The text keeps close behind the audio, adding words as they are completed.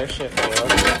Worship,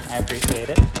 Caleb. I appreciate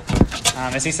it.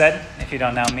 As he said, if you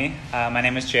don't know me, my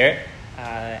name is Jarrett,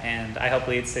 and I help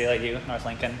lead City Light U, North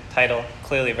Lincoln. Title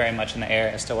clearly very much in the air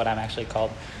as to what I'm actually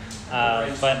called.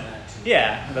 But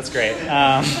yeah, that's great.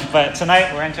 But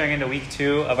tonight we're entering into week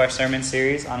 2 of our sermon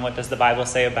series on what does the Bible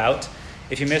say about.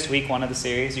 If you missed week 1 of the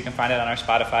series, you can find it on our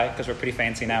Spotify because we're pretty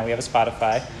fancy now. We have a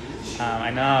Spotify. I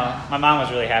know. My mom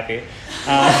was really happy.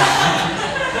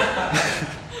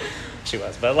 She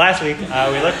was. But last week, we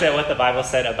looked at what the Bible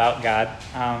said about God.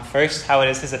 First, how it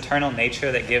is his eternal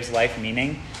nature that gives life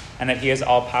meaning, and that he is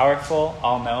all-powerful,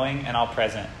 all-knowing, and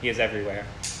all-present. He is everywhere.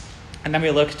 And then we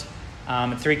looked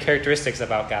at 3 characteristics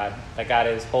about God. That God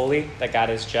is holy, that God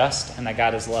is just, and that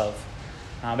God is love.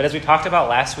 But as we talked about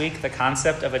last week, the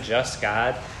concept of a just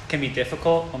God can be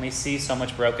difficult when we see so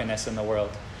much brokenness in the world.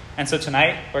 And so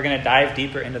tonight, we're going to dive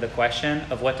deeper into the question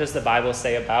of what does the Bible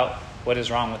say about what is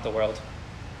wrong with the world.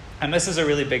 And this is a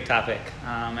really big topic,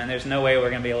 and there's no way we're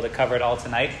going to be able to cover it all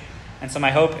tonight. And so my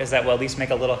hope is that we'll at least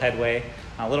make a little headway,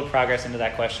 a little progress into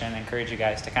that question, and encourage you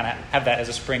guys to kind of have that as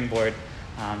a springboard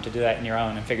to do that in your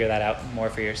own and figure that out more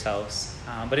for yourselves.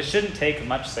 But it shouldn't take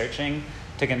much searching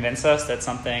to convince us that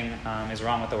something is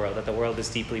wrong with the world, that the world is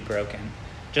deeply broken.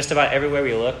 Just about everywhere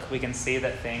we look, we can see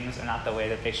that things are not the way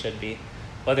that they should be.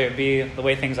 Whether it be the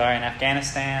way things are in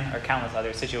Afghanistan or countless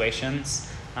other situations,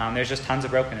 there's just tons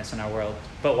of brokenness in our world.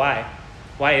 But why?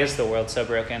 Why is the world so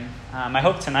broken? My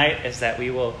hope tonight is that we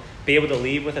will be able to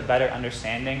leave with a better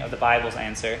understanding of the Bible's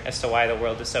answer as to why the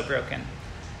world is so broken.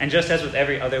 And just as with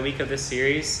every other week of this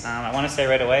series, I want to say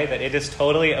right away that it is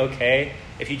totally okay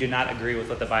if you do not agree with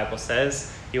what the Bible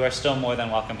says. You are still more than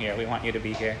welcome here. We want you to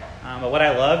be here. But what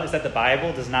I love is that the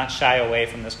Bible does not shy away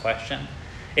from this question.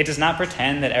 It does not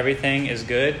pretend that everything is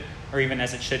good or even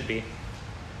as it should be.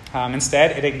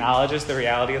 Instead, it acknowledges the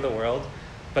reality of the world,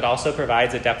 but also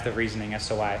provides a depth of reasoning as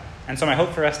to why. And so my hope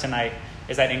for us tonight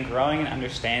is that in growing an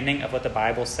understanding of what the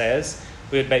Bible says,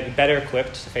 we would be better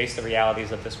equipped to face the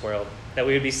realities of this world. That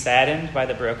we would be saddened by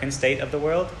the broken state of the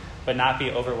world, but not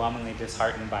be overwhelmingly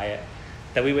disheartened by it.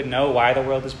 That we would know why the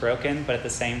world is broken, but at the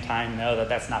same time know that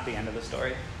that's not the end of the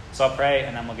story. So I'll pray,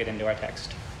 and then we'll get into our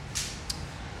text.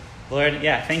 Lord,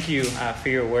 thank you for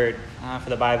your word, for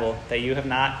the Bible, that you have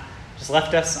not just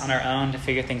left us on our own to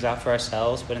figure things out for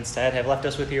ourselves, but instead have left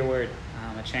us with your word,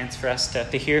 a chance for us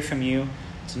to hear from you,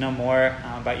 to know more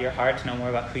about your heart, to know more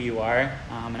about who you are,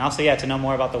 and also, to know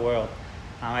more about the world.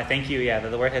 I thank you,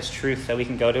 that the word has truth, that we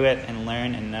can go to it and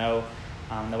learn and know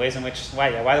the ways in which,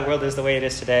 why the world is the way it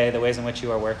is today, the ways in which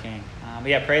you are working.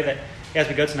 Pray that as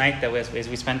we go tonight, that as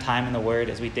we spend time in the word,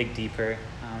 as we dig deeper,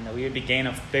 that we would gain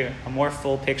a more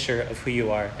full picture of who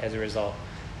you are as a result.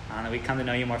 That we come to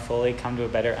know you more fully, come to a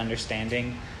better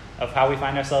understanding of how we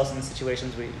find ourselves in the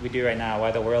situations we do right now,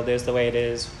 why the world is the way it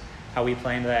is, how we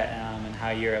play into that, and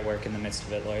how you're at work in the midst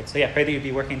of it, Lord. So pray that you'd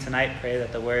be working tonight. Pray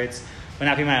that the words would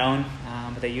not be my own,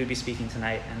 but that you would be speaking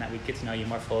tonight, and that we'd get to know you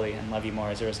more fully and love you more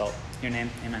as a result. In your name,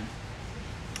 amen.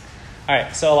 All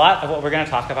right, so a lot of what we're going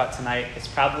to talk about tonight is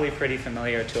probably pretty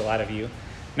familiar to a lot of you.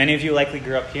 Many of you likely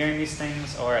grew up hearing these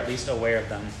things or at least aware of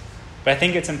them. But I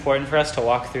think it's important for us to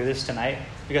walk through this tonight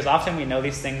because often we know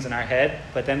these things in our head,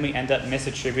 but then we end up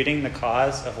misattributing the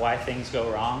cause of why things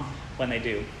go wrong when they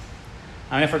do.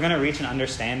 If we're going to reach an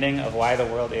understanding of why the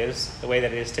world is the way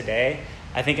that it is today,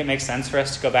 I think it makes sense for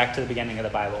us to go back to the beginning of the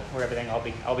Bible, where everything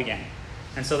all began.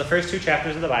 And so the first 2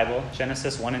 chapters of the Bible,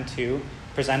 Genesis 1 and 2,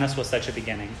 present us with such a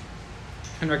beginning.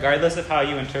 And regardless of how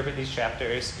you interpret these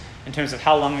chapters, in terms of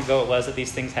how long ago it was that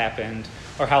these things happened,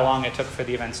 or how long it took for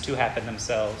the events to happen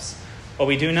themselves, what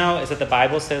we do know is that the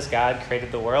Bible says God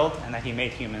created the world and that he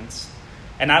made humans.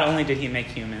 And not only did he make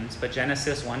humans, but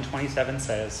Genesis 1:27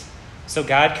 says, "So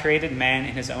God created man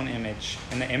in his own image.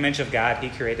 In the image of God he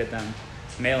created them.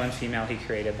 Male and female he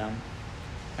created them."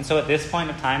 And so at this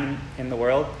point of time in the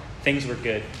world, things were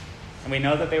good. And we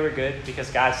know that they were good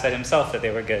because God said himself that they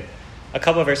were good. A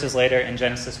couple of verses later in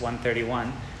Genesis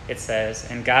 1:31, it says,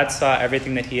 "And God saw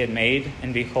everything that he had made,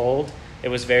 and behold, it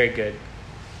was very good."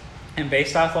 And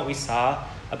based off what we saw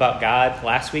about God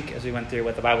last week, as we went through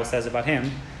what the Bible says about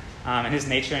him, and his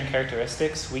nature and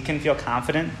characteristics, we can feel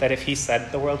confident that if he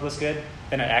said the world was good,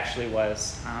 then it actually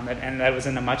was. And that was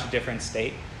in a much different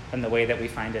state than the way that we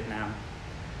find it now.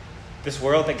 This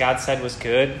world that God said was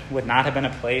good would not have been a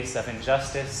place of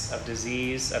injustice, of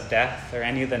disease, of death, or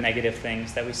any of the negative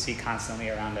things that we see constantly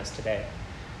around us today.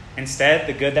 Instead,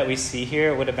 the good that we see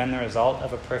here would have been the result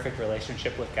of a perfect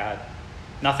relationship with God.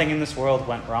 Nothing in this world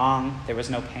went wrong. There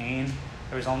was no pain.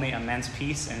 There was only immense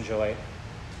peace and joy.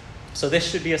 So this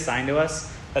should be a sign to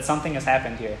us that something has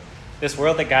happened here. This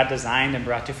world that God designed and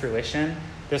brought to fruition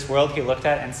This world he looked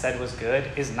at and said was good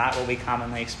is not what we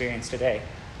commonly experience today.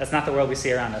 That's not the world we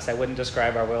see around us. I wouldn't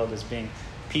describe our world as being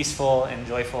peaceful and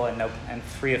joyful and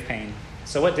free of pain.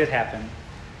 So what did happen?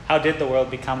 How did the world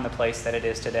become the place that it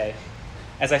is today?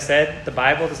 As I said, the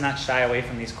Bible does not shy away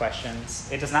from these questions.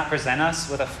 It does not present us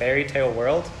with a fairy tale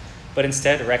world, but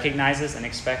instead recognizes and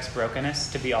expects brokenness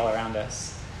to be all around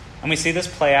us. And we see this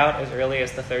play out as early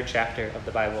as the 3rd chapter of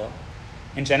the Bible.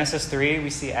 In Genesis 3, we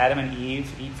see Adam and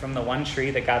Eve eat from the one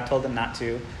tree that God told them not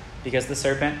to, because the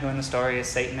serpent, who in the story is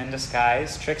Satan in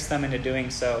disguise, tricks them into doing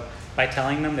so by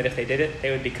telling them that if they did it,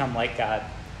 they would become like God.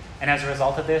 And as a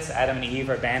result of this, Adam and Eve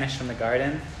are banished from the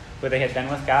garden, where they had been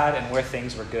with God and where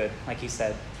things were good, like he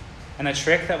said. And the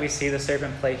trick that we see the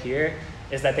serpent play here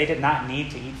is that they did not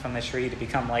need to eat from the tree to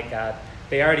become like God.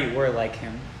 They already were like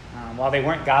him. While they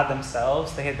weren't God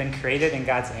themselves, they had been created in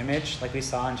God's image, like we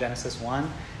saw in Genesis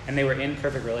 1, and they were in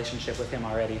perfect relationship with him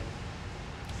already.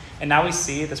 And now we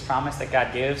see this promise that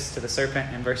God gives to the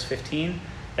serpent in verse 15,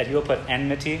 that he will put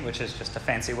enmity, which is just a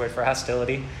fancy word for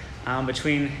hostility,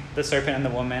 between the serpent and the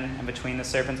woman, and between the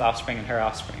serpent's offspring and her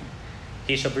offspring.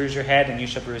 He shall bruise your head, and you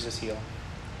shall bruise his heel.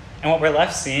 And what we're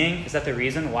left seeing is that the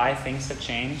reason why things have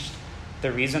changed,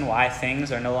 the reason why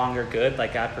things are no longer good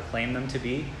like God proclaimed them to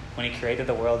be when he created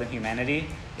the world and humanity,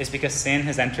 is because sin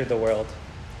has entered the world.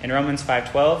 In Romans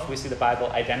 5:12, we see the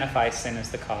Bible identify sin as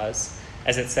the cause,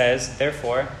 as it says,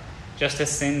 "Therefore, just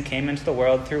as sin came into the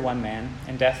world through one man,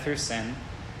 and death through sin,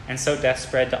 and so death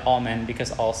spread to all men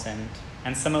because all sinned."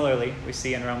 And similarly, we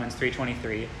see in Romans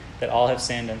 3:23 that all have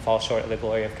sinned and fall short of the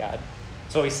glory of God.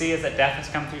 So what we see is that death has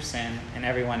come through sin, and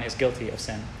everyone is guilty of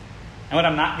sin. And what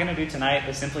I'm not going to do tonight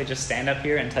is simply just stand up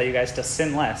here and tell you guys to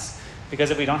sin less, because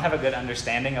if we don't have a good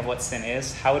understanding of what sin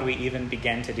is, how would we even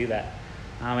begin to do that?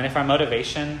 And if our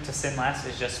motivation to sin less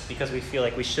is just because we feel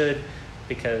like we should,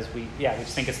 because we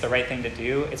just think it's the right thing to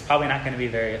do, it's probably not going to be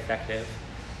very effective.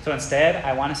 So instead,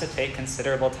 I want us to take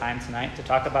considerable time tonight to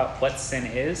talk about what sin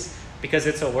is, because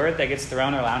it's a word that gets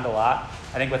thrown around a lot,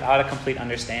 I think, without a complete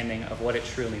understanding of what it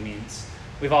truly means.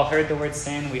 We've all heard the word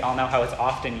sin. We all know how it's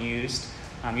often used,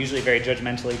 usually very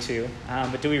judgmentally too.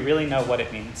 But do we really know what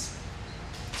it means?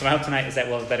 So my hope tonight is that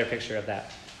we'll have a better picture of that.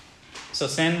 So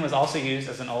sin was also used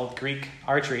as an old Greek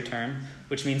archery term,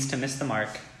 which means to miss the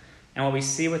mark. And what we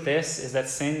see with this is that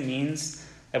sin means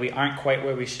that we aren't quite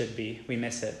where we should be. We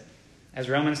miss it. As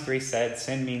Romans 3 said,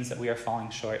 sin means that we are falling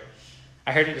short.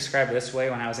 I heard it described this way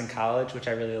when I was in college, which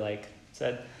I really like. It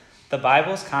said, "The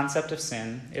Bible's concept of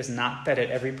sin is not that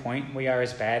at every point we are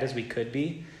as bad as we could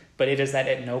be, but it is that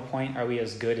at no point are we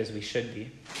as good as we should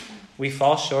be. We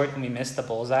fall short and we miss the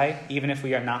bullseye, even if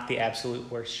we are not the absolute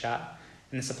worst shot."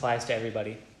 And this applies to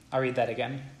everybody. I'll read that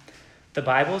again. "The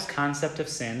Bible's concept of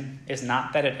sin is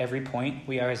not that at every point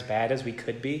we are as bad as we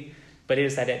could be, but it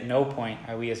is that at no point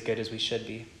are we as good as we should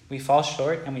be. We fall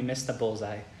short and we miss the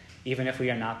bullseye, even if we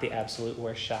are not the absolute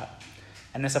worst shot."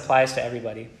 And this applies to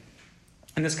everybody.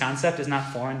 And this concept is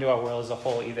not foreign to our world as a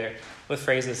whole either, with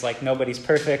phrases like "nobody's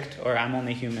perfect" or "I'm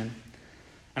only human."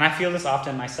 And I feel this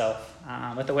often myself.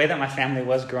 With the way that my family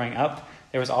was growing up,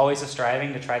 there was always a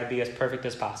striving to try to be as perfect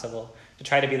as possible, to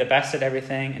try to be the best at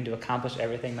everything and to accomplish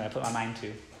everything that I put my mind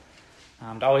to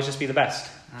always just be the best.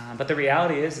 But the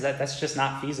reality is that that's just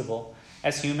not feasible.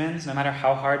 As humans, no matter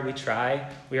how hard we try,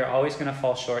 we are always going to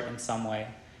fall short in some way.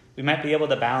 We might be able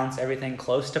to balance everything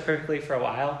close to perfectly for a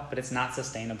while, but it's not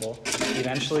sustainable.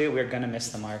 Eventually, we're going to miss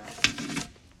the mark.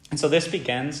 And so this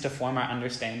begins to form our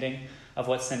understanding of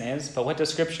what sin is, but what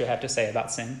does Scripture have to say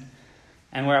about sin?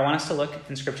 And where I want us to look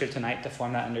in Scripture tonight to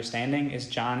form that understanding is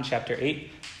John chapter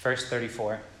 8, verse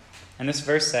 34. And this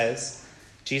verse says,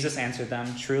 "Jesus answered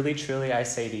them, 'Truly, truly, I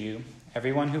say to you,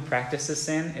 everyone who practices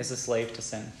sin is a slave to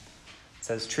sin.'" It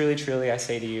says, "Truly, truly, I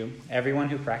say to you, everyone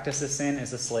who practices sin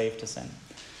is a slave to sin."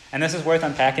 And this is worth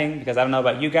unpacking because I don't know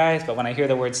about you guys, but when I hear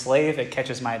the word slave, it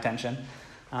catches my attention.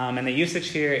 And the usage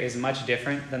here is much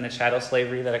different than the chattel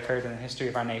slavery that occurred in the history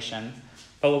of our nation.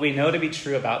 But what we know to be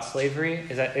true about slavery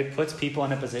is that it puts people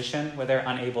in a position where they're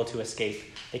unable to escape.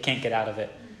 They can't get out of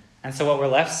it. And so what we're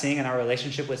left seeing in our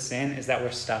relationship with sin is that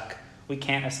we're stuck. We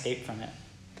can't escape from it.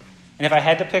 And if I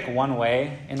had to pick one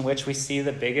way in which we see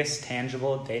the biggest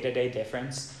tangible day-to-day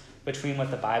difference between what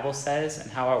the Bible says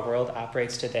and how our world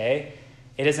operates today,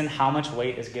 it is in how much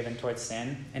weight is given towards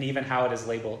sin and even how it is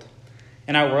labeled.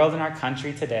 In our world and our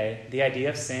country today, the idea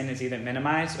of sin is either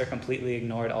minimized or completely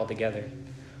ignored altogether.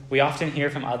 We often hear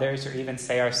from others or even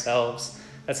say ourselves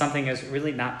that something is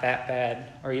really not that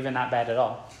bad or even not bad at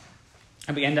all.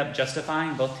 And we end up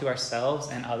justifying both to ourselves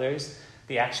and others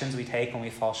the actions we take when we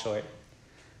fall short.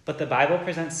 But the Bible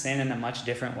presents sin in a much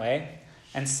different way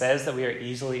and says that we are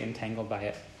easily entangled by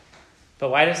it. But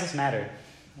why does this matter?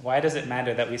 Why does it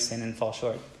matter that we sin and fall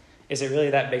short? Is it really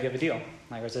that big of a deal?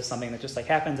 Or is this something that just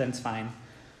happens and it's fine?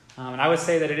 And I would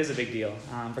say that it is a big deal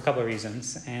for a couple of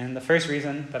reasons. And the first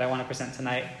reason that I want to present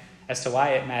tonight as to why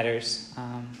it matters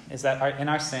is that in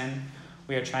our sin,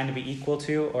 we are trying to be equal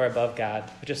to or above God,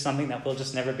 which is something that we'll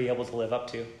just never be able to live up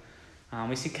to.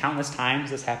 We see countless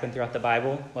times this happen throughout the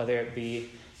Bible, whether it be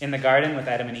in the garden with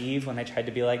Adam and Eve when they tried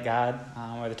to be like God,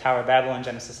 or the Tower of Babel in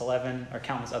Genesis 11, or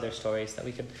countless other stories that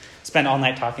we could spend all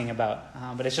night talking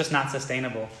about. But it's just not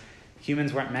sustainable.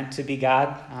 Humans weren't meant to be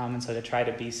God, and so to try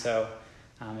to be so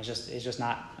is just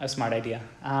not a smart idea.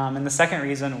 And the second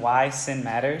reason why sin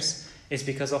matters is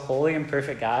because a holy and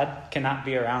perfect God cannot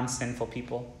be around sinful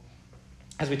people.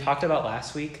 As we talked about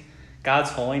last week,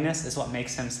 God's holiness is what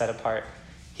makes him set apart.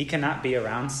 He cannot be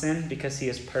around sin because he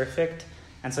is perfect,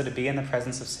 and so to be in the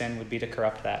presence of sin would be to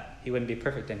corrupt that. He wouldn't be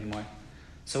perfect anymore.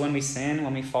 So when we sin,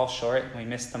 when we fall short, when we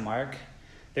miss the mark,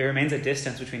 there remains a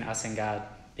distance between us and God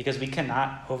because we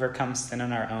cannot overcome sin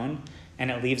on our own,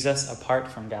 and it leaves us apart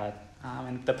from God.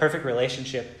 And the perfect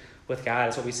relationship with God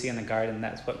is what we see in the garden.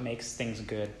 That's what makes things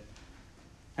good.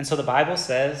 And so the Bible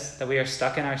says that we are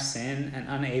stuck in our sin and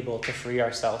unable to free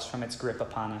ourselves from its grip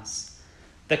upon us.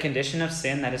 The condition of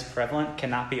sin that is prevalent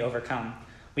cannot be overcome.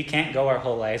 We can't go our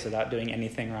whole lives without doing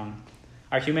anything wrong.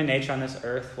 Our human nature on this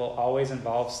earth will always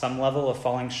involve some level of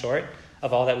falling short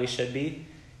of all that we should be,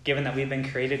 given that we've been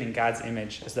created in God's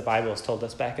image, as the Bible has told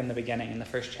us back in the beginning in the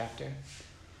first chapter.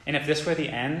 And if this were the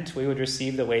end, we would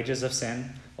receive the wages of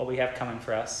sin, what we have coming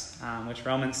for us, which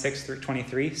Romans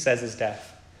 6:23 says is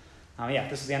death.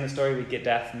 This is the end of the story. We'd get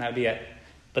death, and that would be it.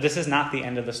 But this is not the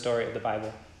end of the story of the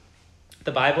Bible.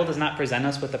 The Bible does not present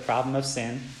us with the problem of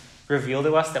sin, reveal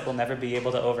to us that we'll never be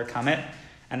able to overcome it,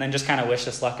 and then just kind of wish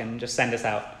us luck and just send us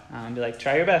out and be like,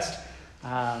 try your best.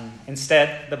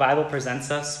 Instead, the Bible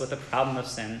presents us with the problem of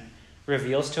sin,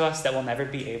 reveals to us that we'll never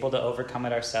be able to overcome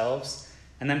it ourselves,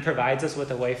 and then provides us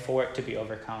with a way for it to be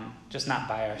overcome, just not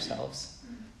by ourselves.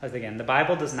 As again, the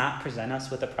Bible does not present us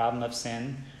with the problem of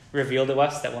sin, reveal to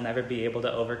us that we'll never be able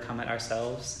to overcome it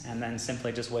ourselves, and then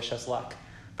simply just wish us luck.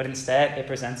 But instead, it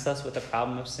presents us with the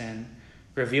problem of sin,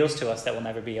 reveals to us that we'll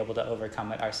never be able to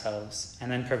overcome it ourselves, and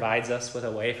then provides us with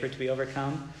a way for it to be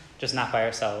overcome, just not by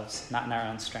ourselves, not in our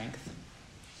own strength.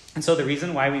 And so the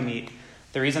reason why we meet,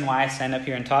 the reason why I stand up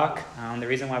here and talk, the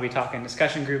reason why we talk in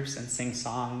discussion groups and sing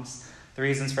songs, the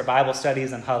reasons for Bible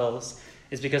studies and huddles,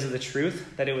 is because of the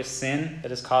truth that it was sin that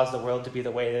has caused the world to be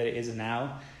the way that it is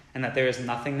now, and that there is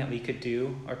nothing that we could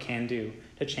do or can do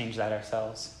to change that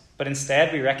ourselves. But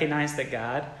instead, we recognize that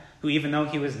God, who even though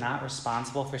he was not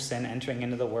responsible for sin entering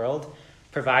into the world,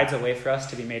 provides a way for us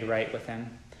to be made right with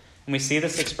him. And we see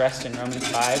this expressed in Romans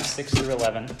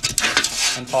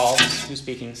 5:6-11. And Paul, who's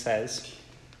speaking, says,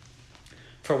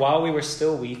 "For while we were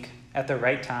still weak, at the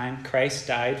right time, Christ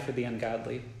died for the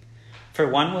ungodly. For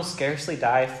one will scarcely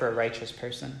die for a righteous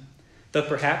person, though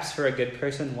perhaps for a good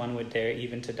person one would dare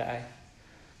even to die.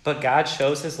 But God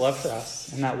shows his love for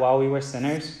us, in that while we were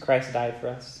sinners, Christ died for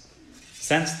us.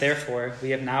 Since, therefore,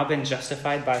 we have now been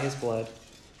justified by his blood,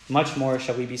 much more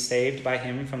shall we be saved by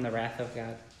him from the wrath of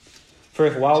God. For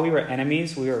if while we were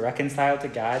enemies, we were reconciled to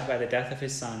God by the death of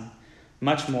his Son,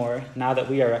 much more, now that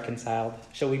we are reconciled,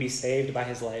 shall we be saved by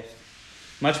his life.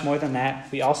 Much more than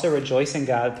that, we also rejoice in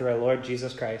God through our Lord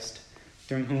Jesus Christ,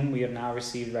 through whom we have now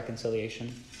received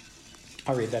reconciliation."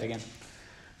 I'll read that again.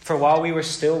 "For while we were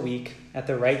still weak, at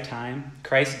the right time,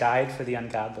 Christ died for the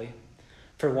ungodly.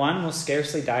 For one will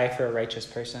scarcely die for a righteous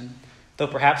person, though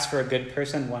perhaps for a good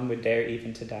person one would dare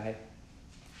even to die.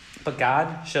 But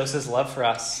God shows his love for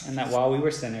us, in that while we were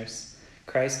sinners,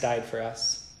 Christ died for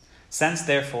us. Since,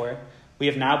 therefore, we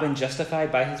have now been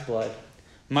justified by his blood,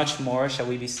 much more shall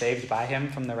we be saved by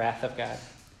him from the wrath of God.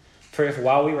 For if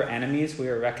while we were enemies, we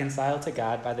were reconciled to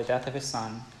God by the death of his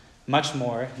Son, much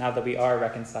more, now that we are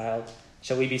reconciled,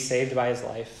 shall we be saved by his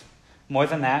life. More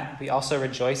than that, we also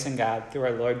rejoice in God through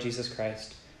our Lord Jesus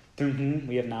Christ, through whom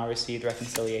we have now received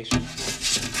reconciliation."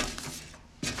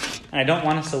 And I don't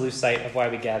want us to lose sight of why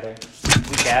we gather.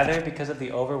 We gather because of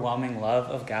the overwhelming love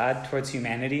of God towards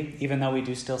humanity, even though we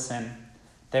do still sin.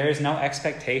 There is no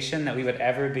expectation that we would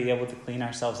ever be able to clean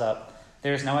ourselves up.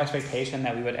 There is no expectation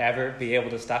that we would ever be able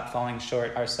to stop falling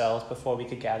short ourselves before we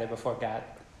could gather before God.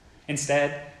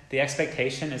 Instead, the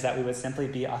expectation is that we would simply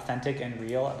be authentic and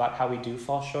real about how we do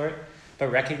fall short,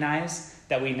 but recognize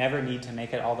that we never need to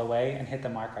make it all the way and hit the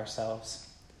mark ourselves.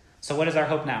 So what is our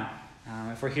hope now?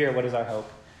 If we're here, what is our hope?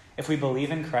 If we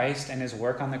believe in Christ and his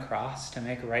work on the cross to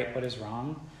make right what is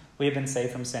wrong, we have been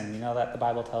saved from sin. We know that the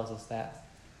Bible tells us that.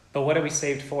 But what are we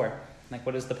saved for?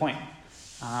 What is the point?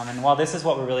 And while this is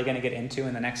what we're really going to get into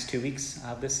in the next 2 weeks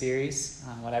of this series,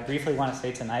 what I briefly want to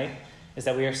say tonight is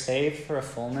that we are saved for a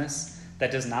fullness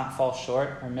that does not fall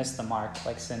short or miss the mark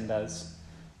like sin does.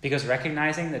 Because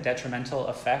recognizing the detrimental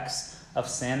effects of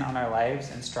sin on our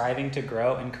lives and striving to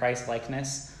grow in Christ's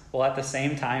likeness, while at the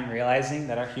same time realizing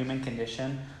that our human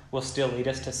condition will still lead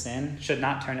us to sin, should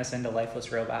not turn us into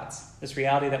lifeless robots. This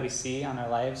reality that we see on our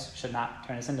lives should not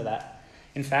turn us into that.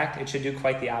 In fact, it should do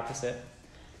quite the opposite.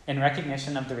 In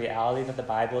recognition of the reality that the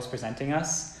Bible is presenting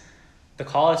us, the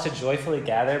call is to joyfully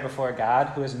gather before a God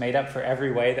who is made up for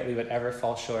every way that we would ever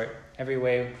fall short, every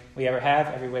way we ever have,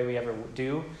 every way we ever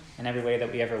do, and every way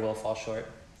that we ever will fall short.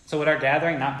 So would our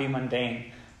gathering not be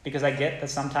mundane? Because I get that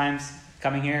sometimes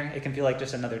coming here, it can feel like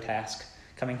just another task.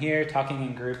 Coming here, talking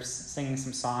in groups, singing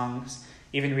some songs,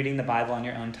 even reading the Bible on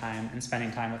your own time and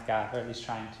spending time with God, or at least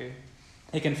trying to.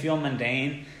 It can feel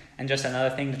mundane and just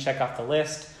another thing to check off the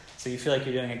list, so you feel like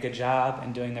you're doing a good job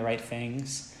and doing the right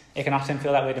things. It can often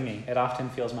feel that way to me. It often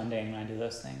feels mundane when I do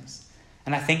those things.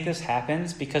 And I think this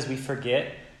happens because we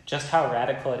forget just how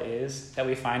radical it is that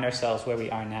we find ourselves where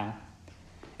we are now.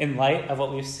 In light of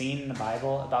what we've seen in the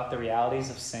Bible about the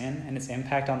realities of sin and its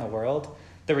impact on the world,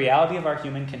 the reality of our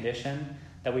human condition,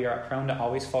 that we are prone to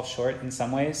always fall short in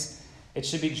some ways, it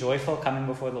should be joyful coming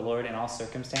before the Lord in all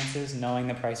circumstances, knowing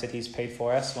the price that he's paid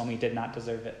for us when we did not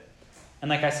deserve it. And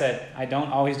like I said, I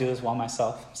don't always do this well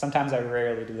myself. Sometimes I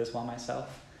rarely do this well myself.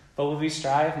 But will we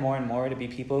strive more and more to be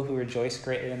people who rejoice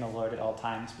greatly in the Lord at all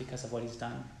times because of what he's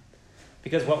done?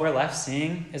 Because what we're left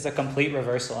seeing is a complete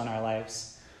reversal in our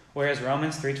lives. Whereas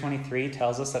Romans 3:23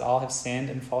 tells us that all have sinned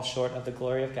and fall short of the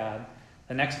glory of God,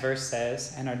 the next verse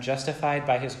says, and are justified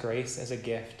by his grace as a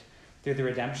gift through the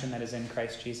redemption that is in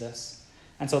Christ Jesus.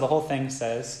 And so the whole thing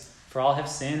says, for all have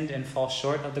sinned and fall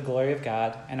short of the glory of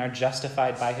God and are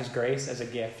justified by his grace as a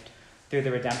gift through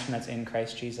the redemption that's in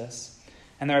Christ Jesus.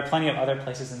 And there are plenty of other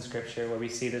places in Scripture where we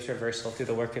see this reversal through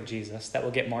the work of Jesus that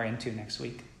we'll get more into next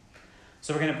week.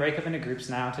 So we're going to break up into groups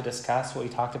now to discuss what we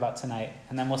talked about tonight,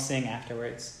 and then we'll sing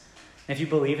afterwards. And if you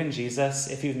believe in Jesus,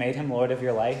 if you've made him Lord of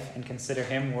your life and consider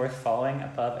him worth following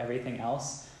above everything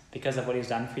else because of what he's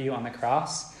done for you on the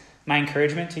cross, my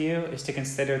encouragement to you is to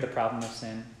consider the problem of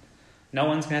sin. No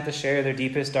one's going to have to share their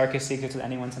deepest, darkest secrets with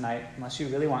anyone tonight, unless you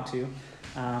really want to.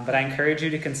 But I encourage you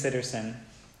to consider sin.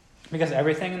 Because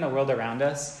everything in the world around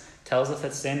us tells us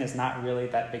that sin is not really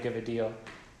that big of a deal,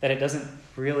 that it doesn't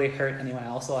really hurt anyone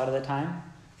else a lot of the time.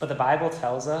 But the Bible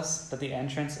tells us that the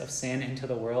entrance of sin into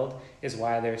the world is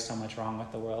why there's so much wrong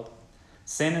with the world.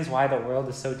 Sin is why the world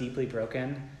is so deeply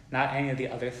broken, not any of the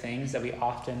other things that we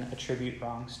often attribute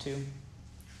wrongs to.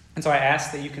 And so I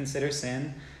ask that you consider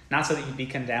sin, not so that you'd be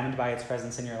condemned by its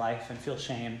presence in your life and feel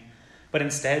shame, but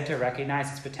instead to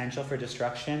recognize its potential for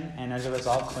destruction and as a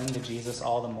result cling to Jesus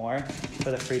all the more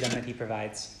for the freedom that he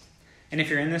provides. And if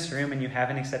you're in this room and you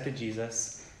haven't accepted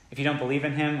Jesus, if you don't believe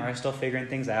in him or are still figuring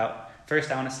things out, first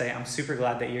I want to say I'm super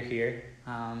glad that you're here,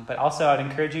 but also I'd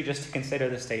encourage you just to consider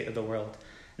the state of the world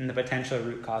and the potential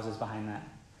root causes behind that.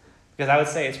 Because I would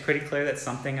say it's pretty clear that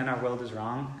something in our world is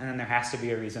wrong, and then there has to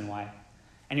be a reason why.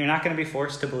 And you're not going to be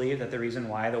forced to believe that the reason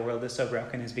why the world is so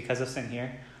broken is because of sin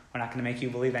here. We're not going to make you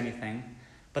believe anything.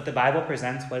 But the Bible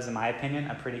presents what is, in my opinion,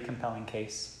 a pretty compelling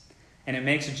case. And it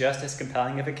makes just as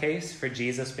compelling of a case for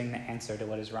Jesus being the answer to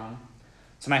what is wrong.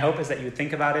 So my hope is that you would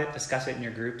think about it, discuss it in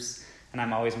your groups, and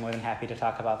I'm always more than happy to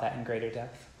talk about that in greater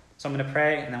depth. So I'm going to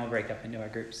pray, and then we'll break up into our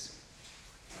groups.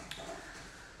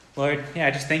 Lord,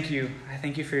 I just thank you. I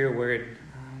thank you for your word,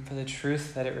 for the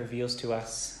truth that it reveals to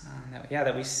us.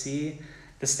 That we see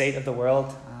the state of the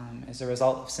world as a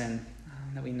result of sin,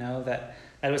 that we know that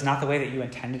it was not the way that you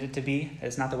intended it to be, that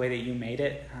it's not the way that you made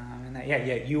it, and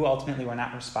that, you ultimately were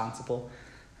not responsible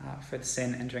for the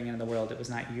sin entering into the world. It was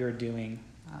not your doing.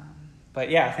 But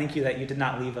thank you that you did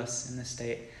not leave us in this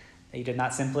state, that you did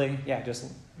not simply, just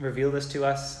reveal this to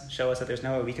us, show us that there's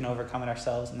no way we can overcome it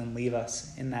ourselves and then leave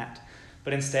us in that.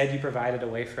 But instead, you provided a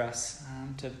way for us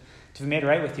to be made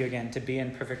right with you again, to be in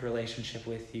perfect relationship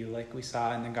with you, like we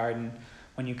saw in the garden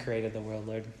when you created the world,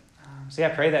 Lord. So I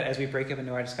pray that as we break up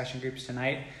into our discussion groups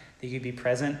tonight, that you'd be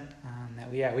present,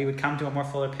 that we would come to a more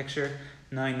fuller picture,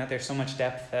 knowing that there's so much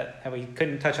depth that we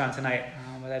couldn't touch on tonight,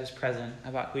 but that is present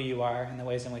about who you are and the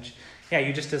ways in which,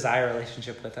 you just desire a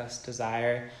relationship with us,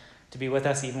 desire to be with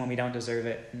us even when we don't deserve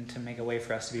it, and to make a way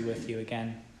for us to be with you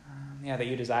again. That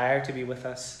you desire to be with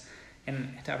us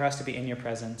and for us to be in your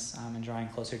presence and drawing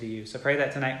closer to you. So pray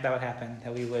that tonight that would happen,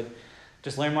 that we would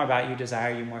just learn more about you,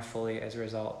 desire you more fully as a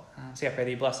result. I pray that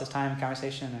you bless this time,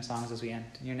 conversation, and our songs as we end.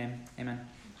 In your name, amen.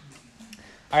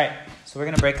 All right, so we're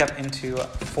going to break up into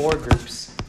 4 groups.